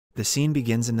The scene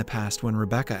begins in the past when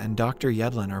Rebecca and Dr.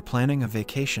 Yedlin are planning a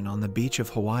vacation on the beach of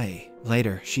Hawaii.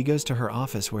 Later, she goes to her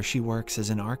office where she works as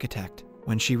an architect.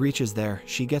 When she reaches there,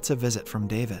 she gets a visit from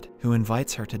David, who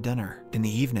invites her to dinner. In the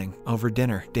evening, over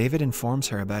dinner, David informs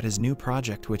her about his new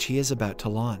project which he is about to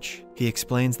launch. He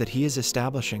explains that he is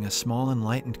establishing a small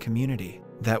enlightened community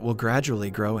that will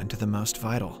gradually grow into the most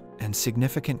vital and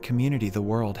significant community the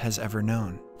world has ever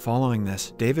known. Following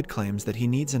this, David claims that he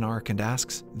needs an ark and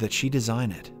asks that she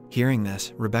design it. Hearing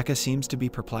this, Rebecca seems to be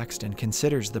perplexed and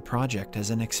considers the project as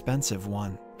an expensive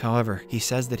one. However, he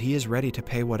says that he is ready to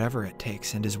pay whatever it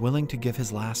takes and is willing to give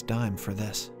his last dime for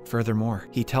this. Furthermore,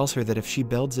 he tells her that if she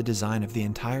builds a design of the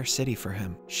entire city for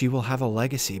him, she will have a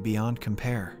legacy beyond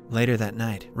compare. Later that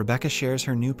night, Rebecca shares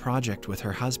her new project with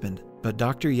her husband, but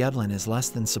Dr. Yedlin is less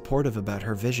than supportive about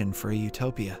her vision for a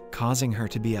utopia, causing her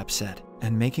to be upset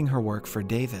and making her work for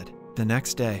David. The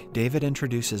next day, David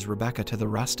introduces Rebecca to the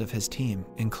rest of his team,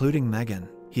 including Megan.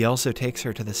 He also takes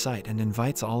her to the site and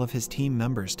invites all of his team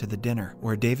members to the dinner,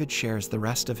 where David shares the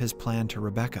rest of his plan to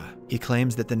Rebecca. He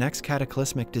claims that the next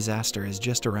cataclysmic disaster is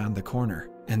just around the corner,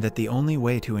 and that the only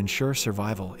way to ensure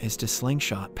survival is to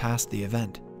slingshot past the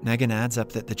event. Megan adds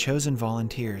up that the chosen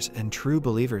volunteers and true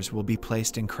believers will be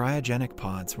placed in cryogenic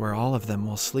pods where all of them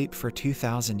will sleep for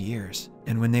 2,000 years.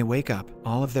 And when they wake up,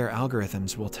 all of their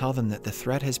algorithms will tell them that the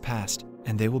threat has passed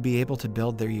and they will be able to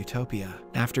build their utopia.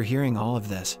 After hearing all of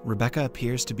this, Rebecca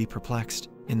appears to be perplexed.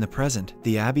 In the present,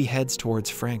 the Abby heads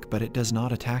towards Frank, but it does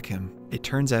not attack him. It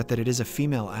turns out that it is a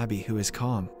female Abby who is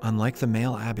calm, unlike the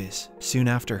male Abbies. Soon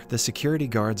after, the security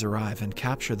guards arrive and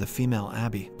capture the female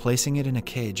Abby, placing it in a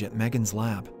cage at Megan's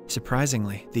lab.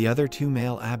 Surprisingly, the other two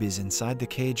male Abbies inside the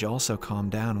cage also calm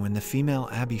down when the female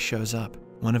Abby shows up.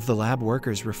 One of the lab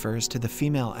workers refers to the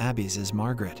female Abbies as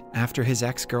Margaret, after his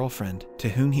ex-girlfriend, to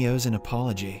whom he owes an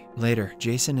apology. Later,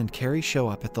 Jason and Carrie show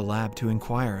up at the lab to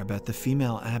inquire about the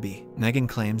female Abby. Megan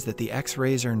claims that the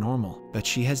X-rays are normal, but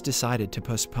she has decided to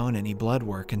postpone any blood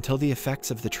work until the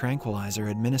effects of the tranquilizer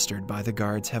administered by the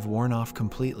guards have worn off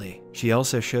completely. She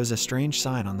also shows a strange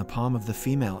sign on the palm of the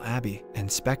female Abby,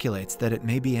 and speculates that it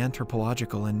may be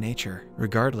anthropological in nature.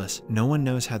 Regardless, no one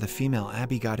knows how the female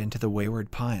Abby got into the Wayward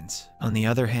Pines. On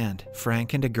the other hand,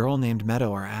 Frank and a girl named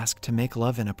Meadow are asked to make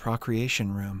love in a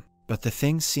procreation room, but the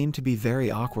things seem to be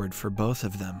very awkward for both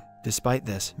of them. Despite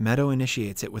this, Meadow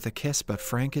initiates it with a kiss, but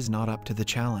Frank is not up to the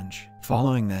challenge.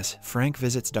 Following this, Frank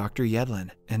visits Dr. Yedlin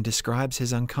and describes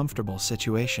his uncomfortable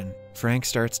situation. Frank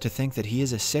starts to think that he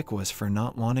is a sickwas for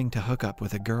not wanting to hook up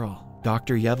with a girl.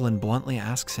 Dr. Yedlin bluntly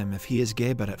asks him if he is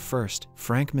gay, but at first,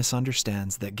 Frank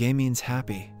misunderstands that gay means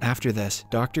happy. After this,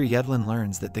 Dr. Yedlin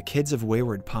learns that the kids of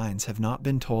Wayward Pines have not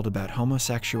been told about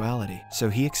homosexuality, so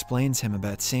he explains him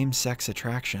about same-sex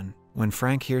attraction. When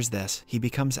Frank hears this, he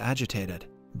becomes agitated,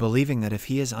 believing that if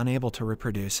he is unable to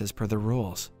reproduce as per the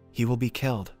rules, he will be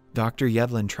killed. Dr.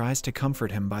 Yedlin tries to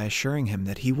comfort him by assuring him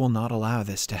that he will not allow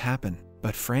this to happen,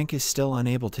 but Frank is still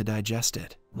unable to digest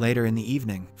it. Later in the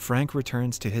evening, Frank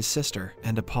returns to his sister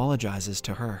and apologizes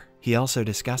to her. He also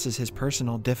discusses his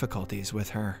personal difficulties with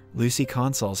her. Lucy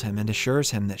consoles him and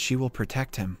assures him that she will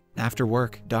protect him. After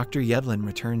work, Dr. Yedlin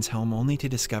returns home only to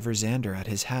discover Xander at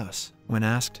his house. When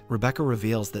asked, Rebecca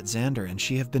reveals that Xander and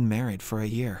she have been married for a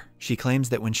year. She claims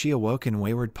that when she awoke in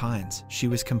Wayward Pines, she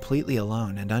was completely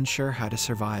alone and unsure how to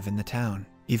survive in the town,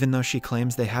 even though she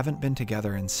claims they haven't been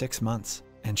together in 6 months.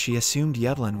 And she assumed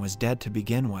Yedlin was dead to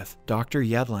begin with. Dr.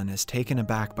 Yedlin is taken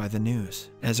aback by the news.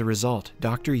 As a result,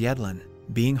 Dr. Yedlin,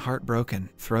 being heartbroken,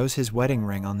 throws his wedding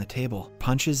ring on the table,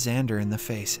 punches Xander in the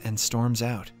face, and storms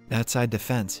out. Outside the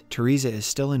fence, Teresa is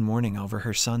still in mourning over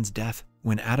her son's death.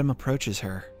 When Adam approaches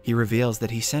her, he reveals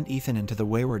that he sent Ethan into the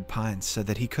Wayward Pines so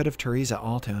that he could have Teresa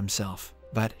all to himself.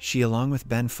 But she, along with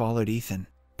Ben, followed Ethan,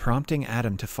 prompting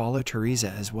Adam to follow Teresa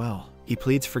as well. He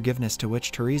pleads forgiveness, to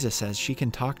which Teresa says she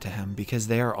can talk to him because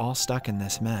they are all stuck in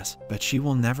this mess, but she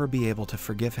will never be able to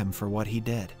forgive him for what he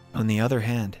did. On the other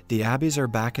hand, the Abbies are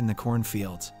back in the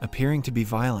cornfields, appearing to be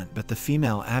violent, but the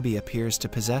female Abby appears to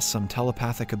possess some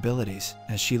telepathic abilities,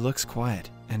 as she looks quiet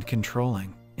and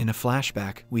controlling. In a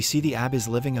flashback, we see the Abbies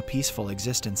living a peaceful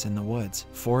existence in the woods,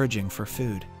 foraging for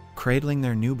food, cradling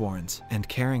their newborns, and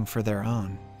caring for their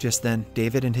own. Just then,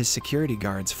 David and his security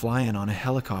guards fly in on a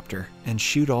helicopter and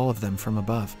shoot all of them from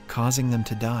above, causing them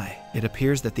to die. It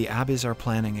appears that the Abbies are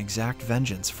planning exact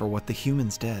vengeance for what the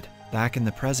humans did. Back in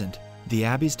the present, the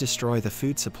Abbies destroy the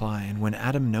food supply, and when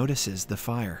Adam notices the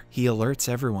fire, he alerts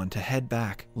everyone to head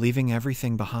back, leaving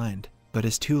everything behind. But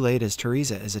is too late, as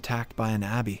Teresa is attacked by an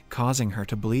Abby, causing her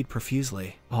to bleed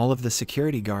profusely. All of the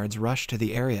security guards rush to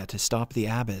the area to stop the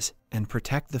Abbies and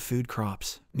protect the food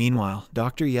crops. Meanwhile,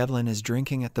 Dr. Yedlin is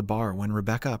drinking at the bar when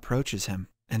Rebecca approaches him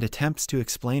and attempts to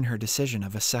explain her decision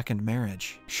of a second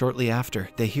marriage. Shortly after,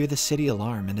 they hear the city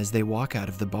alarm, and as they walk out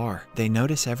of the bar, they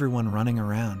notice everyone running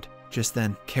around. Just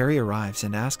then, Carrie arrives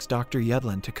and asks Dr.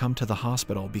 Yedlin to come to the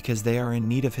hospital because they are in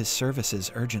need of his services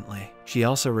urgently. She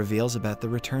also reveals about the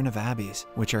return of Abbeys,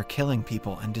 which are killing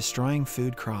people and destroying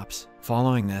food crops.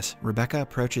 Following this, Rebecca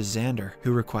approaches Xander,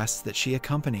 who requests that she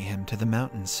accompany him to the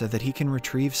mountains so that he can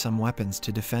retrieve some weapons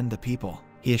to defend the people.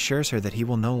 He assures her that he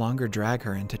will no longer drag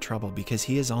her into trouble because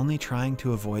he is only trying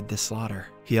to avoid the slaughter.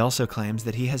 He also claims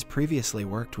that he has previously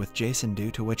worked with Jason,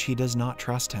 due to which he does not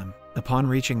trust him. Upon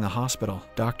reaching the hospital,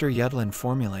 Dr. Yedlin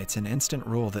formulates an instant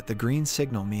rule that the green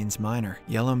signal means minor,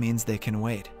 yellow means they can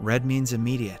wait, red means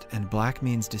immediate, and black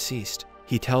means deceased.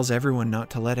 He tells everyone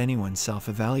not to let anyone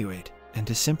self-evaluate, and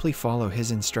to simply follow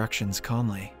his instructions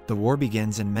calmly. The war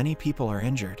begins and many people are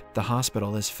injured. The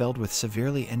hospital is filled with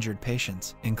severely injured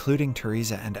patients, including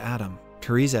Teresa and Adam.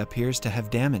 Teresa appears to have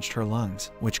damaged her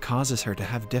lungs, which causes her to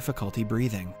have difficulty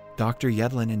breathing. Dr.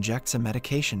 Yedlin injects a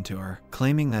medication to her,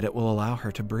 claiming that it will allow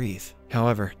her to breathe.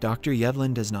 However, Dr.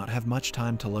 Yedlin does not have much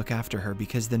time to look after her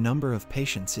because the number of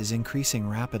patients is increasing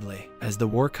rapidly. As the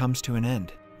war comes to an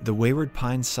end, the Wayward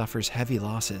Pines suffers heavy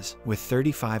losses, with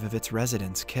 35 of its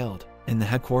residents killed. In the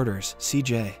headquarters,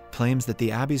 CJ claims that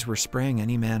the Abbeys were spraying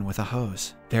any man with a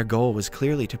hose. Their goal was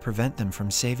clearly to prevent them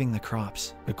from saving the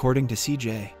crops. According to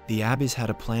CJ, the Abbeys had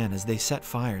a plan as they set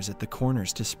fires at the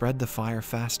corners to spread the fire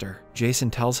faster. Jason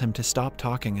tells him to stop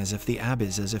talking as if the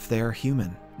Abbeys as if they are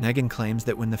human. Negan claims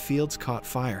that when the fields caught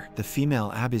fire, the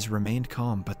female Abbeys remained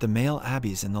calm, but the male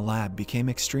Abbeys in the lab became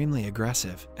extremely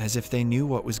aggressive, as if they knew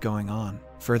what was going on.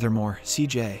 Furthermore,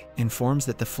 CJ informs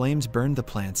that the flames burned the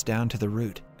plants down to the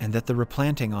root, and that the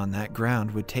replanting on that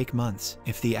ground would take months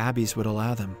if the Abbeys would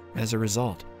allow them. As a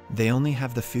result, they only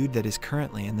have the food that is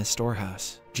currently in the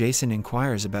storehouse. Jason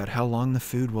inquires about how long the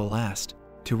food will last,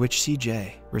 to which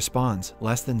CJ responds,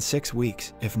 less than 6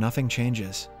 weeks if nothing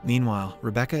changes. Meanwhile,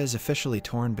 Rebecca is officially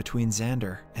torn between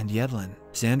Xander and Yedlin.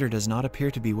 Xander does not appear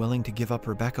to be willing to give up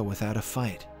Rebecca without a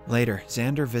fight. Later,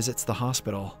 Xander visits the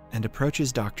hospital and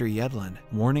approaches Dr. Yedlin,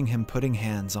 warning him putting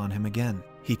hands on him again.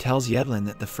 He tells Yedlin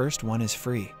that the first one is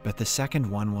free, but the second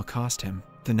one will cost him.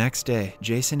 The next day,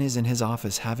 Jason is in his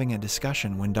office having a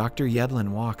discussion when Dr. Yedlin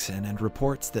walks in and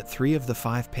reports that 3 of the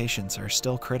 5 patients are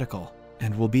still critical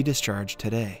and will be discharged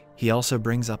today. He also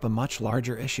brings up a much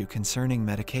larger issue concerning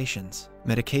medications.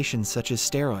 Medications such as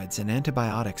steroids and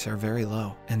antibiotics are very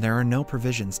low, and there are no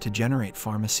provisions to generate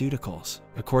pharmaceuticals.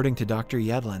 According to Dr.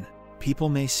 Yedlin, people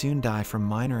may soon die from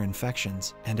minor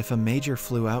infections, and if a major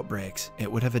flu outbreaks,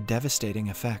 it would have a devastating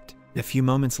effect. A few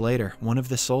moments later, one of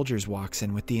the soldiers walks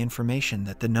in with the information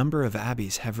that the number of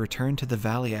Abbeys have returned to the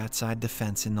valley outside the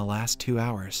fence in the last 2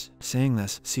 hours. Saying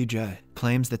this, CJ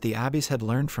claims that the Abbeys had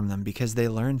learned from them because they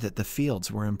learned that the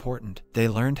fields were important. They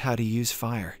learned how to use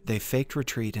fire, they faked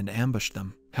retreat and ambushed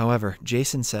them. However,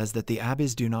 Jason says that the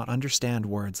Abbeys do not understand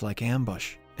words like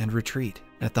ambush and retreat.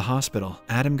 At the hospital,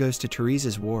 Adam goes to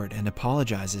Teresa's ward and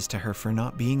apologizes to her for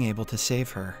not being able to save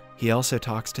her. He also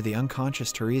talks to the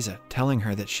unconscious Teresa, telling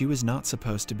her that she was not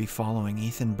supposed to be following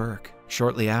Ethan Burke.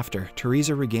 Shortly after,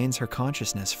 Teresa regains her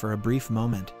consciousness for a brief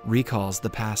moment, recalls the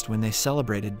past when they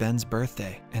celebrated Ben's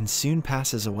birthday, and soon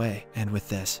passes away, and with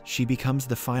this, she becomes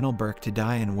the final Burke to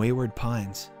die in Wayward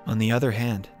Pines. On the other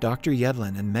hand, Dr.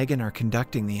 Yedlin and Megan are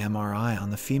conducting the MRI on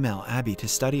the female Abbey to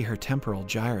study her temporal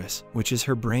gyrus, which is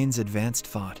her brain's advanced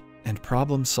thought and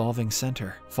problem-solving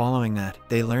center. Following that,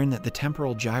 they learn that the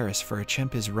temporal gyrus for a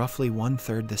chimp is roughly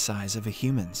 1/3 the size of a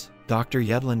human's. Dr.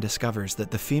 Yedlin discovers that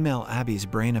the female Abby's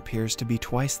brain appears to be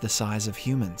twice the size of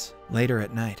humans. Later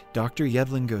at night, Dr.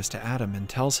 Yedlin goes to Adam and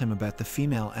tells him about the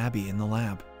female Abby in the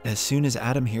lab. As soon as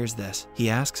Adam hears this, he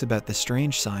asks about the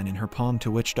strange sign in her palm, to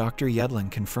which Dr.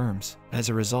 Yedlin confirms. As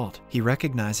a result, he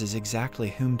recognizes exactly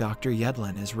whom Dr.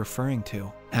 Yedlin is referring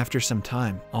to. After some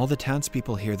time, all the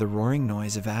townspeople hear the roaring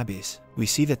noise of Abbeys. We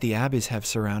see that the Abbeys have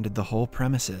surrounded the whole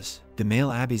premises. The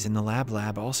male Abbeys in the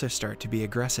lab also start to be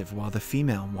aggressive, while the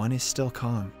female one is still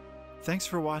calm. Thanks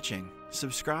for watching.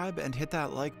 Subscribe and hit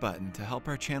that like button to help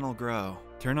our channel grow.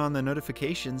 Turn on the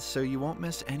notifications so you won't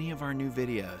miss any of our new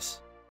videos.